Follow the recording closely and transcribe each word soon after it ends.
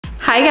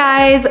Hi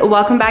guys,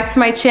 welcome back to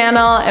my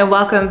channel and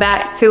welcome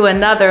back to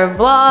another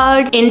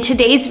vlog. In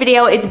today's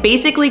video, it's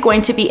basically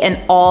going to be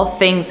an all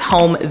things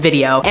home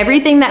video.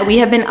 Everything that we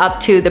have been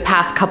up to the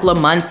past couple of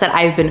months that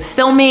I've been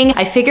filming,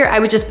 I figure I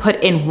would just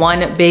put in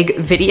one big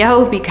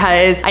video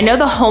because I know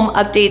the home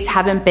updates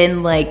haven't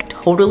been like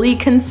totally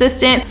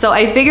consistent. So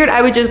I figured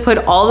I would just put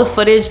all the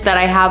footage that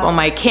I have on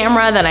my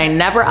camera that I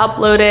never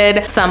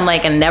uploaded, some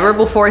like a never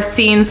before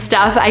seen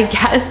stuff, I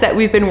guess, that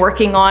we've been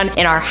working on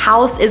in our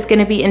house is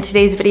gonna be in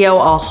today's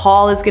video. A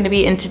haul is gonna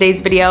be in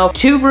today's video.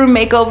 2-room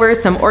makeover,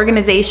 some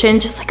organization,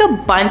 just like a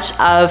bunch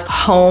of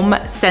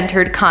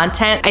home-centered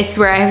content. I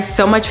swear I have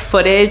so much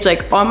footage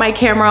like on my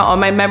camera, on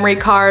my memory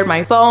card,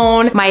 my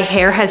phone. My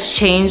hair has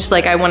changed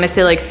like I wanna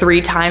say like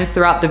 3 times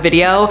throughout the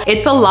video.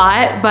 It's a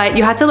lot, but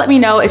you have to let me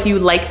know if you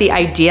like the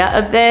idea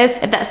of this.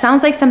 If that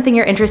sounds like something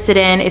you're interested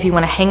in, if you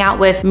wanna hang out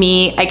with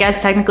me, I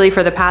guess technically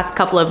for the past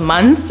couple of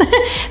months,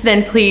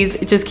 then please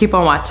just keep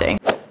on watching.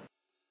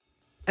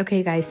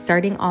 Okay guys,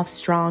 starting off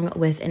strong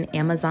with an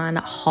Amazon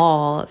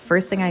haul.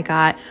 First thing I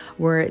got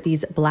were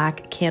these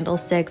black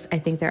candlesticks. I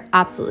think they're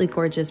absolutely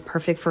gorgeous,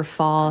 perfect for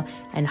fall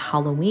and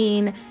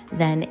Halloween.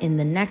 Then in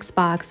the next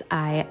box,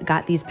 I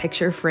got these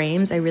picture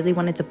frames. I really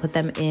wanted to put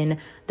them in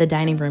the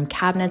dining room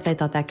cabinets. I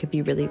thought that could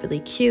be really, really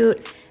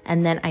cute.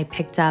 And then I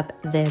picked up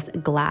this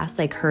glass,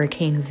 like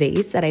hurricane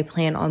vase that I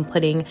plan on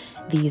putting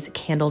these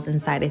candles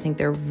inside. I think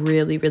they're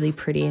really, really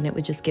pretty and it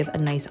would just give a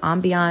nice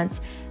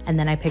ambiance. And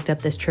then I picked up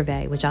this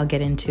treve, which I'll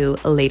get into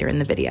later in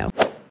the video.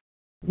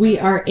 We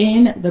are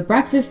in the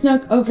breakfast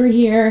nook over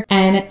here,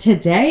 and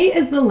today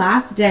is the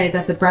last day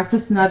that the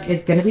breakfast nook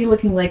is going to be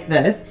looking like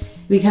this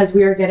because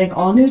we are getting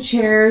all new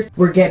chairs,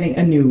 we're getting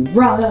a new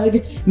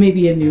rug,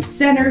 maybe a new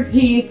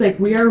centerpiece. Like,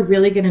 we are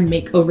really going to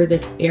make over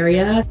this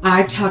area.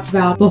 I've talked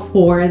about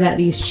before that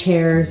these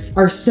chairs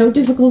are so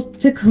difficult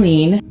to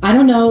clean. I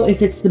don't know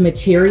if it's the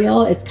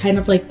material, it's kind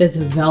of like this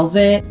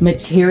velvet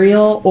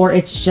material, or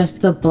it's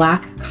just the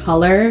black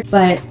color,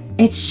 but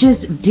it's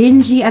just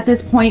dingy at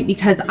this point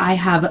because I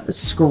have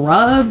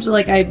scrubbed,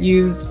 like I've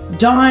used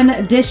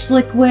Dawn dish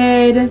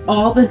liquid,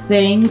 all the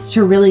things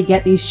to really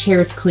get these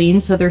chairs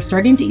clean. So they're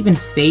starting to even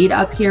fade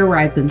up here where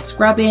I've been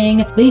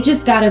scrubbing. They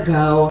just gotta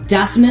go.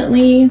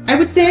 Definitely, I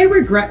would say I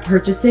regret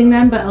purchasing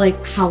them, but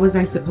like, how was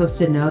I supposed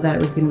to know that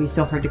it was gonna be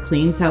so hard to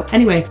clean? So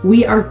anyway,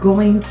 we are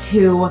going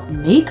to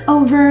make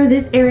over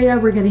this area.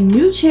 We're getting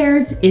new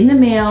chairs in the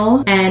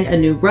mail and a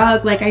new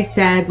rug. Like I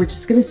said, we're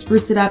just gonna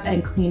spruce it up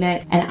and clean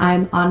it. And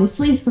I'm honestly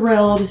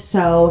thrilled.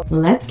 So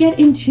let's get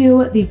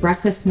into the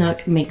breakfast nook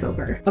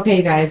makeover. Okay,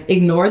 you guys,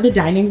 ignore the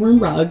dining room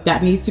rug.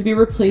 That needs to be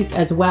replaced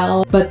as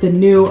well. But the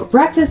new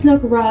breakfast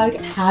nook rug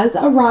has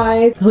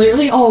arrived,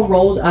 clearly all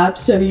rolled up,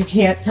 so you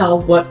can't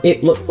tell what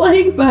it looks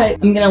like, but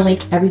I'm gonna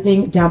link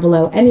everything down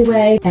below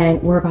anyway.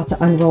 And we're about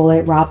to unroll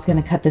it. Rob's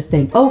gonna cut this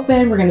thing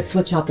open. We're gonna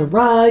switch out the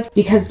rug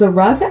because the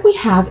rug that we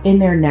have in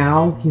there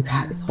now, you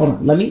guys, hold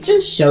on. Let me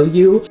just show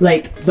you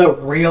like the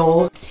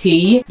real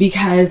tea,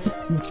 because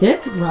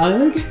this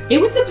rug,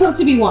 it was supposed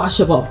to be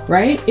washable,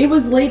 right? It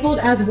was labeled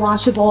as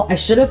washable. I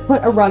should have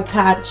put a rug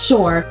pad,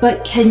 sure.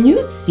 But can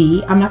you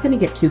see? I'm not gonna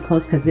get too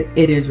close because it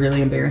is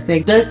really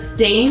embarrassing. The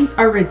stains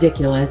are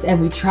ridiculous.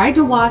 And we tried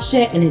to wash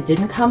it and it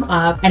didn't come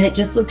up. And it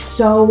just looks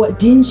so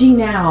dingy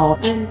now.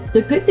 And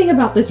the good thing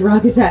about this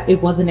rug is that it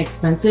wasn't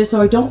expensive.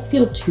 So I don't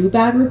feel too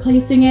bad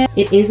replacing it.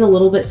 It is a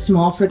little bit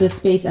small for this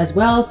space as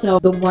well. So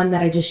the one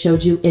that I just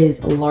showed you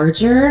is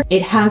larger.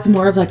 It has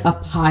more of like a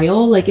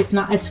pile. Like, it's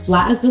not as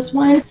flat as this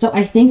one. So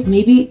I think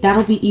maybe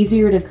that'll be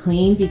easier to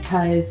clean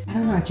because, I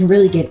don't know, I can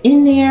really get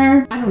in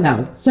there. I don't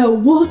know. So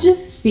we'll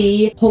just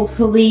see.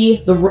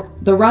 Hopefully the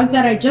rug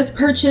that I just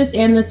purchased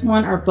and this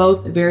one are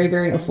both very,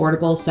 very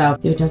affordable. So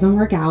if it doesn't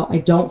work out, I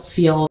don't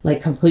feel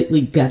like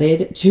completely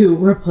gutted to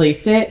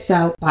replace it.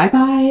 So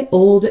bye-bye,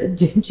 old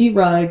dingy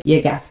rug.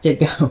 You got to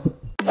go.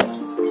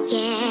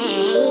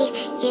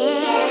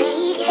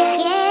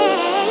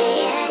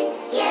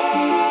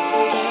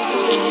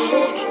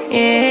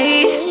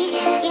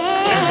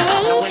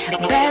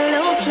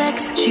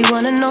 She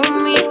wanna know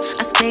me,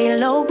 I stay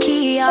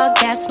low-key, all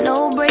gas,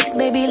 no brakes,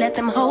 baby, let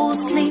them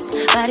hoes sleep.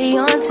 Body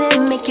on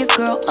 10, make your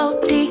girl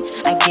OD.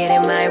 I get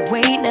in my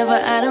way, never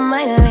out of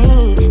my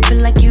lane.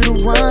 Feel like you the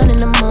one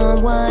and I'm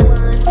on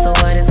one. So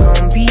what it's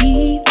gonna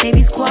be?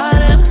 Baby, squad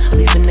up,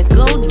 we finna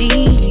go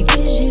deep.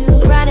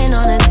 Riding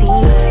on a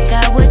team,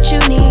 got what you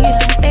need.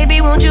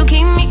 Baby, won't you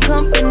keep me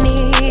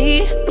company?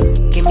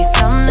 Give me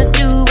something to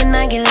do when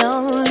I get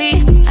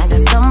lonely. I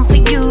got something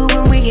for you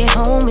when we get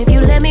home. If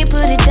you let me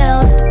put it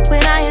down.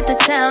 When I hit the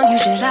town, you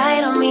should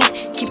ride on me.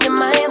 Keep your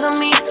minds on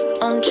me.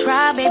 On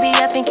try, baby,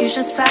 I think you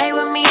should side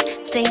with me.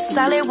 Stay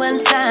solid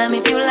one time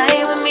if you lie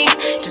with me.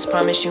 Just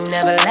promise you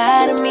never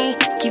lie to me.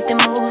 Keep the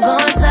moves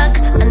on tuck.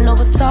 I know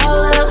it's all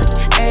love.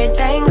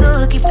 Everything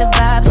good. Keep the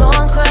vibes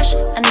on crush.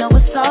 I know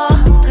it's all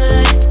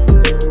good.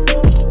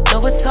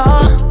 Know it's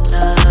all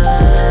love.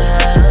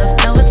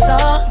 Know it's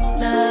all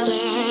love.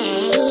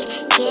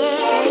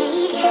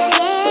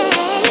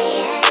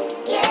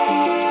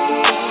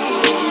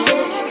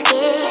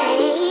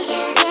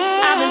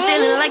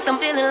 I'm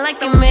feeling like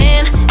your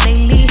man.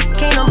 Lately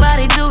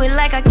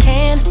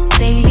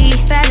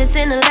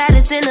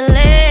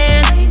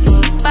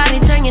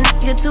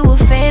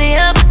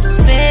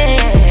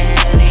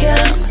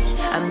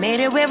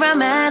where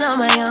I'm at on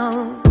my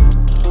own.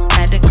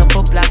 Had a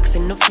couple blocks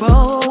in the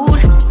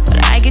road,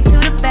 but I get to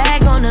the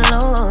bag on the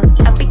low.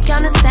 I be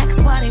counting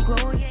stacks while they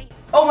grow, yeah.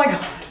 Oh my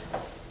God.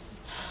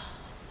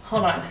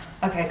 Hold on.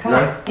 Okay, come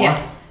on. Yeah.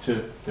 1,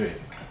 2, 3.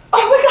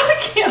 Oh my God, I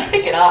can't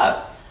pick it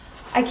up.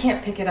 I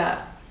can't pick it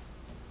up.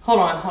 Hold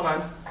on, hold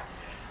on.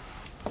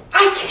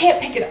 I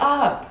can't pick it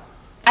up.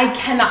 I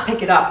cannot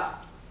pick it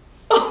up.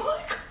 Oh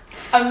my God.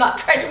 I'm not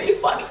trying to be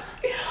funny.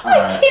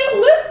 I can't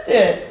lift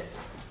it.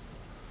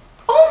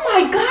 Oh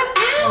my God,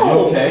 ow. Are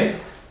you okay?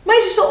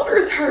 My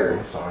shoulders hurt.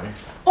 I'm sorry.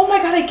 Oh my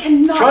God, I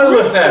cannot Try to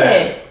lift that.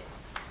 it.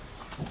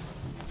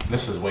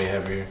 This is way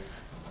heavier.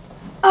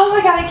 Oh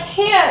my God, I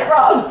can't,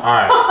 Rob. All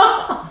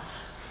right.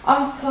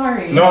 I'm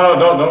sorry. No,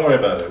 don't worry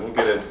about it. We'll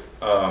get it.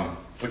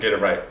 We'll get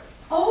it right.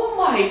 Oh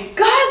my God,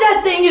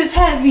 that thing is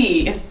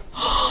heavy.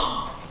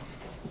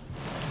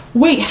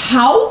 Wait,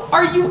 how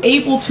are you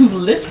able to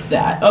lift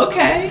that?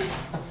 Okay.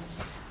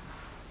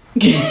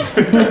 You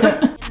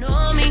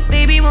know me,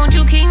 baby, won't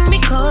you keep me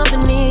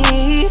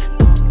company?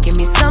 Give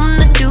me something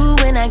to do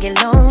when I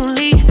get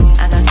lonely.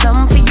 I got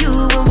something for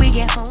you when we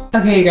get home.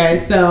 Okay, you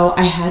guys, so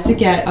I had to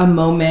get a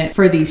moment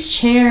for these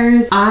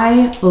chairs.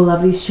 I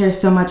love these chairs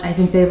so much. I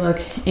think they look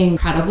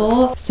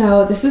incredible.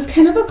 So this is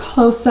kind of a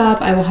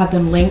close-up. I will have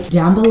them linked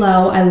down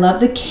below. I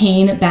love the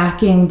cane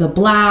backing, the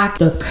black,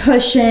 the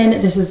cushion.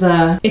 This is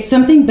it's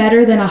something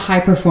better than a high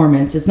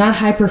performance. It's not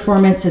high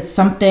performance. It's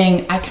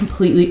something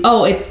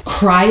it's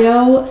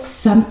cryo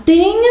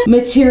something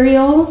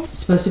material. It's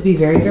supposed to be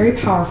very, very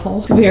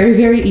powerful. Very,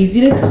 very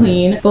easy to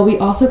clean. But we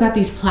also got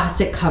these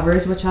plastic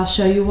covers, which I'll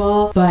show you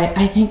all. But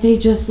I think they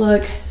just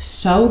look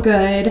so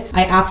good.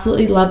 I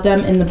absolutely love them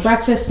in the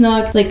breakfast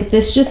nook. Like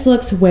this just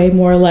looks way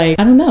more like,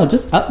 I don't know,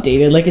 just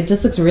updated. Like it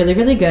just looks really,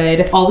 really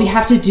good. All we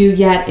have to do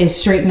yet is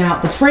straighten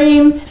out the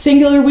frames,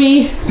 singular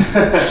we,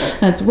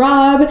 that's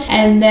Rob,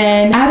 and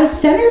then add a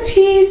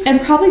centerpiece and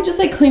probably just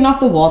like clean off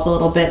the walls a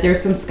little bit.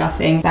 There's some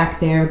scuffing back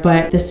there,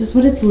 but this is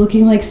what it's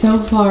looking like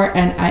so far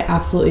and I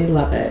absolutely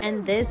love it.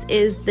 And this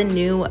is the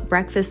new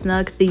breakfast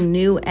nook, the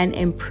new and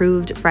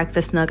improved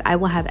breakfast nook. I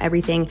will have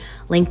everything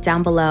linked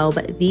down below,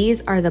 but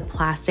these are the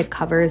plastic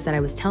covers that I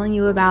was telling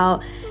you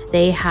about.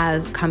 They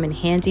have come in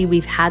handy.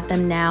 We've had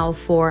them now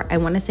for, I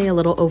want to say a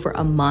little over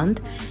a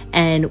month,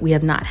 and we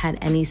have not had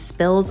any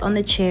spills on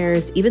the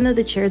chairs. Even though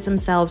the chairs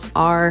themselves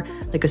are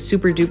like a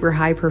super duper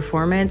high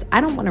performance,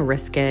 I don't want to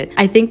risk it.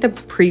 I think the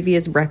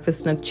previous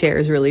breakfast nook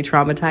chairs really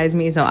traumatized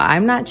me, so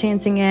I'm not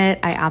chancing it.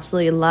 I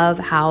absolutely love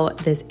how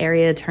this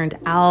area turned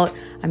out.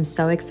 I'm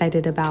so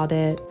excited about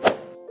it.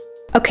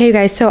 Okay, you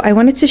guys, so I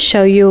wanted to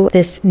show you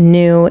this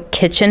new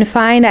kitchen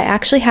find. I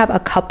actually have a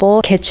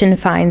couple kitchen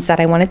finds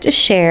that I wanted to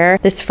share.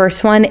 This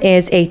first one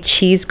is a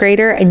cheese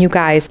grater, and you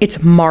guys,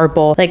 it's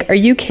marble. Like, are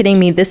you kidding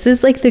me? This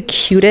is like the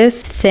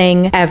cutest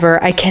thing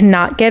ever. I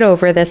cannot get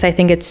over this. I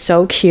think it's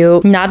so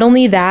cute. Not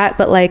only that,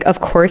 but like,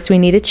 of course, we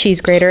need a cheese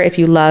grater if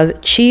you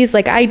love cheese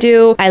like I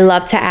do. I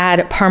love to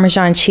add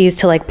Parmesan cheese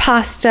to like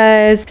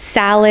pastas,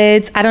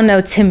 salads. I don't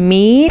know, to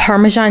me,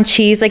 Parmesan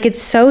cheese, like it's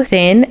so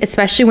thin,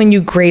 especially when you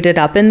grate it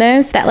up in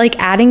this, that like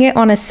adding it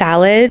on a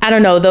salad, I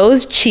don't know,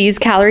 those cheese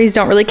calories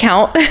don't really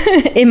count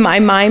in my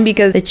mind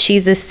because the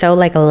cheese is so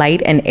like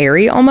light and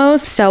airy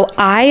almost. So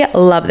I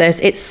love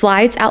this. It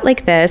slides out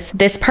like this.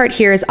 This part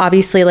here is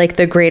obviously like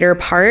the grater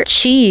part.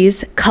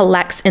 Cheese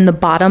collects in the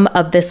bottom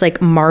of this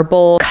like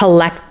marble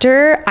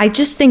collector. I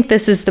just think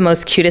this is the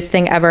most cutest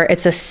thing ever.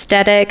 It's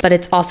aesthetic, but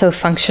it's also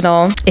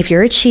functional if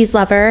you're a cheese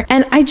lover.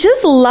 And I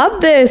just love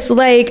this.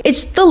 Like,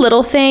 it's the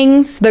little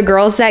things. The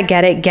girls that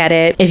get it, get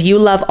it. If you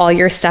love all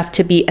your stuff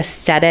to be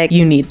aesthetic,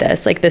 you need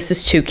this. Like, this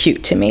is too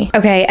cute to me.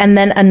 Okay, and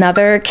then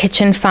another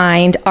kitchen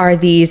find are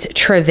these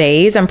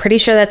trevets. I'm pretty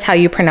sure that's how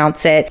you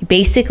pronounce it.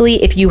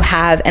 Basically, if you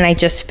have, and I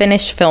just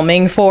finished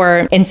filming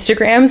for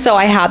Instagram, so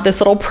I have this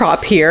little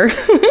prop here,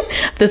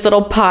 this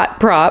little pot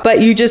prop,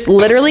 but you just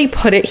literally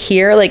put it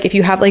here. Like if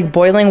you have like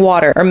boiling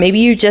water, or maybe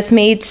you just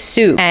made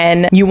soup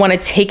and you want to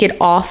take it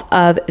off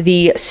of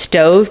the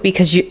stove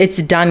because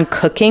it's done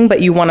cooking,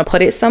 but you want to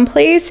put it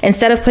someplace.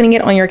 Instead of putting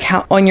it on your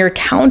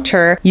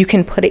counter, you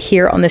can put it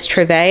here on this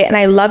trevet. And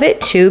I love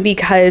it too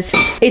because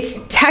it's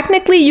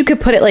technically, you could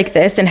put it like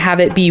this and have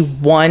it be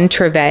one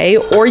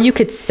trevet, or you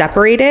could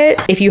separate it.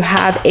 If you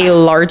have a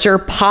larger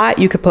pot,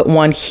 you could put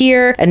one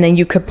here and then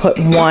you could put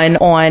one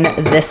on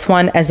this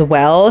one as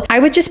well. I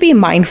would just be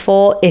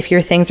mindful if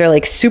your things are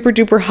like super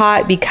duper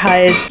hot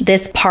because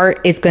this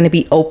part is going to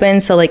be open.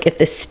 So like if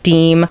the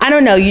steam, I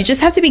don't know, you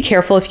just have to be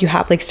careful if you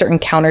have like certain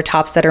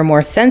countertops that are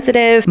more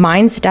sensitive.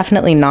 Mine's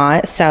definitely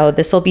not. So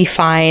this will be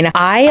fine.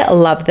 I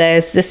love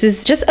this. This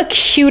is just a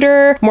cute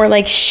cuter, more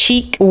like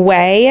chic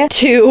way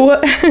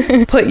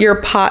to put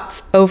your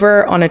pots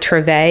over on a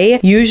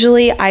trivet.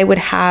 Usually I would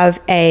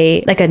have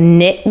a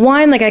knit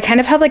one. Like I kind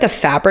of have like a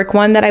fabric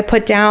one that I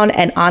put down,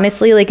 and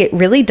honestly, like it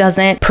really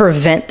doesn't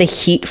prevent the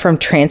heat from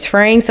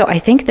transferring. So I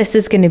think this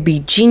is going to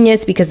be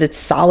genius because it's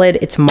solid,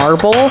 it's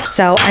marble.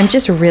 So I'm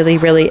just really,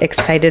 really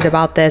excited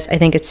about this. I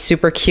think it's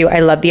super cute. I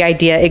love the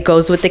idea. It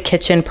goes with the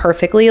kitchen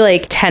perfectly,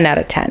 like 10 out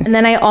of 10. And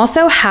then I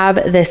also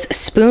have this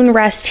spoon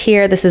rest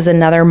here. This is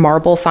another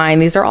marble find.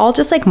 These are all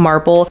just like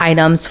marble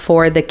items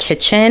for the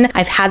kitchen.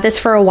 I've had this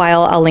for a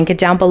while. I'll link it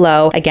down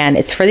below. Again,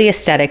 it's for the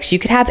aesthetics. You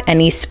could have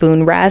any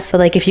spoon rest, but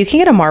like if you can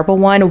get a marble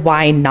one,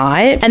 why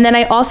not? And then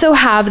I also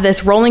have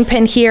this rolling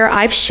pin here.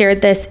 I've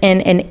shared this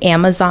in an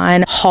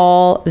Amazon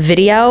haul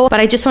video,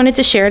 but I just wanted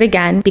to share it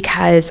again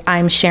because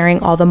I'm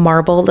sharing all the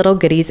marble little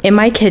goodies in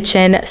my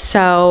kitchen.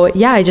 So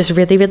yeah, I just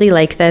really, really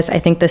like this. I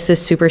think this is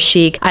super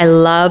chic. I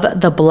love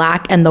the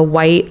black and the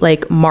white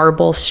like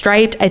marble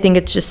striped. I think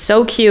it's just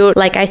so cute.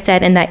 Like I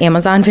said in that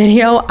Amazon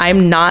video,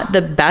 I'm not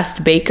the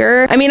best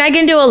baker. I mean, I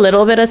can do a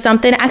little bit of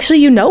something. Actually,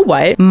 you know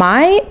what?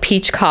 My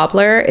peach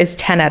cobbler is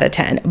 10 out of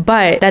 10,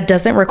 but that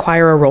doesn't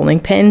require a rolling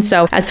pin.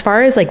 So as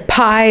far as like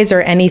pies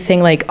or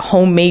anything like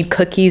homemade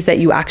cookies that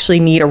you actually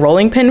need a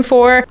rolling pin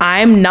for,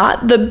 I'm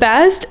not the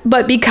best,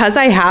 but because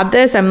I have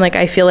this, I'm like,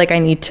 I feel like I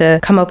need to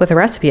come up with a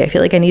recipe. I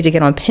feel like I need to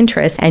get on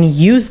Pinterest and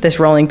use this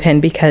rolling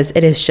pin because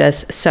it is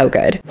just so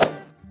good.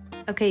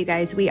 Okay, you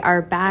guys, we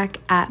are back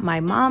at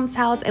my mom's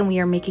house and we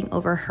are making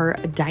over her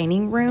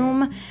dining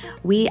room.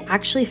 We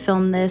actually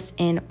filmed this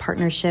in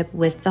partnership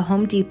with the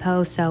Home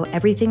Depot. So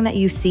everything that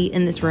you see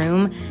in this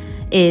room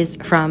is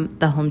from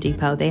the Home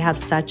Depot. They have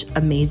such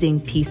amazing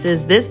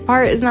pieces. This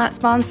part is not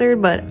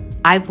sponsored, but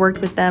I've worked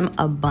with them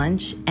a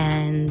bunch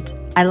and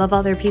I love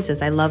all their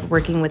pieces. I love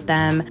working with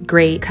them.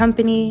 Great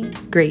company,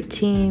 great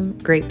team,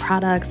 great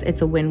products.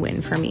 It's a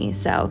win-win for me.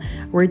 So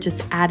we're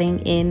just adding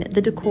in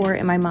the decor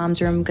in my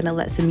mom's room. I'm gonna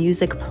let some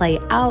music play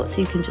out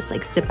so you can just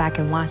like sit back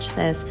and watch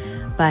this.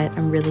 But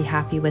I'm really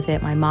happy with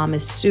it. My mom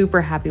is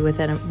super happy with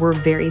it. And we're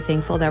very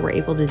thankful that we're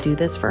able to do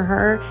this for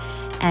her.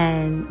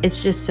 And it's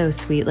just so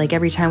sweet. Like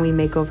every time we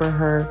make over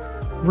her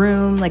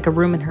room, like a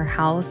room in her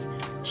house,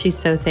 she's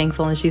so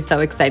thankful and she's so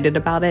excited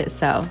about it.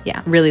 So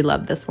yeah, really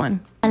love this one.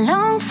 I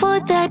long for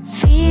that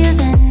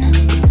feeling.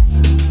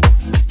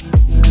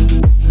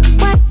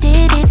 Why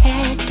did it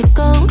have to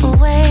go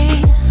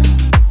away?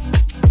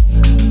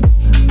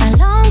 I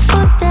long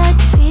for that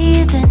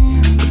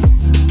feeling.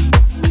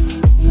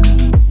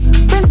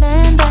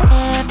 Remember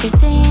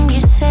everything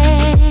you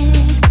said.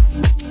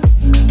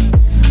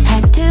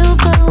 Had to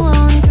go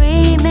on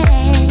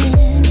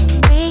dreaming,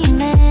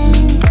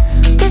 dreaming.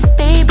 'Cause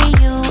baby,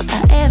 you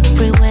are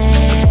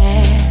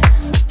everywhere.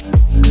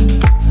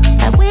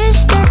 I wish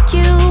that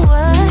you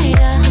were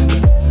here.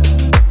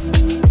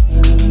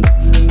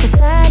 'Cause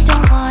I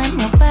don't want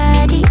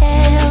nobody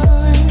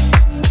else.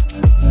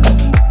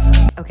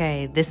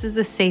 Okay, this is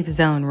a safe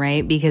zone,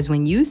 right? Because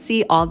when you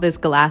see all this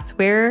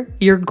glassware,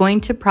 you're going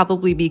to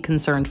probably be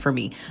concerned for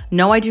me.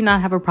 No, I do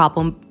not have a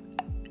problem.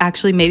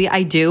 Actually, maybe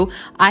I do.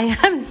 I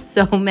have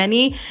so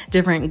many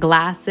different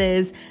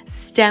glasses,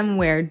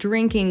 stemware,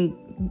 drinking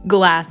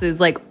glasses,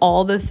 like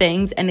all the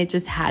things, and it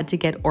just had to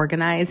get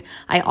organized.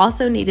 I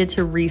also needed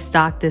to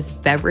restock this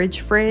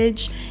beverage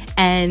fridge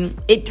and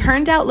it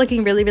turned out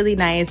looking really, really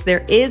nice.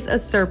 There is a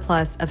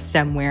surplus of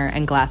stemware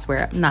and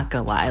glassware. I'm not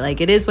gonna lie, like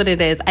it is what it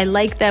is. I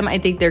like them. I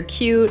think they're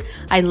cute.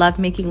 I love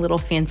making little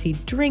fancy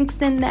drinks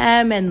in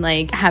them and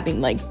like having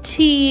like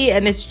tea,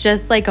 and it's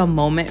just like a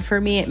moment for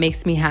me. It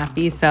makes me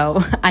happy.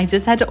 So I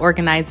just had to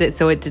organize it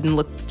so it didn't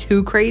look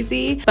too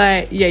crazy.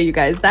 But yeah, you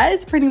guys, that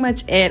is pretty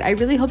much it. I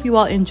really hope you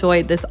all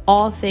enjoyed this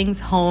all things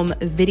home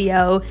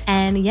video.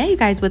 And yeah, you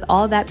guys, with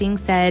all that being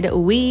said,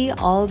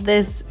 all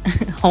this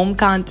home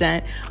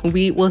content,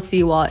 we will see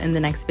you all in the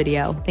next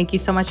video. Thank you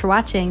so much for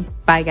watching.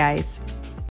 Bye, guys.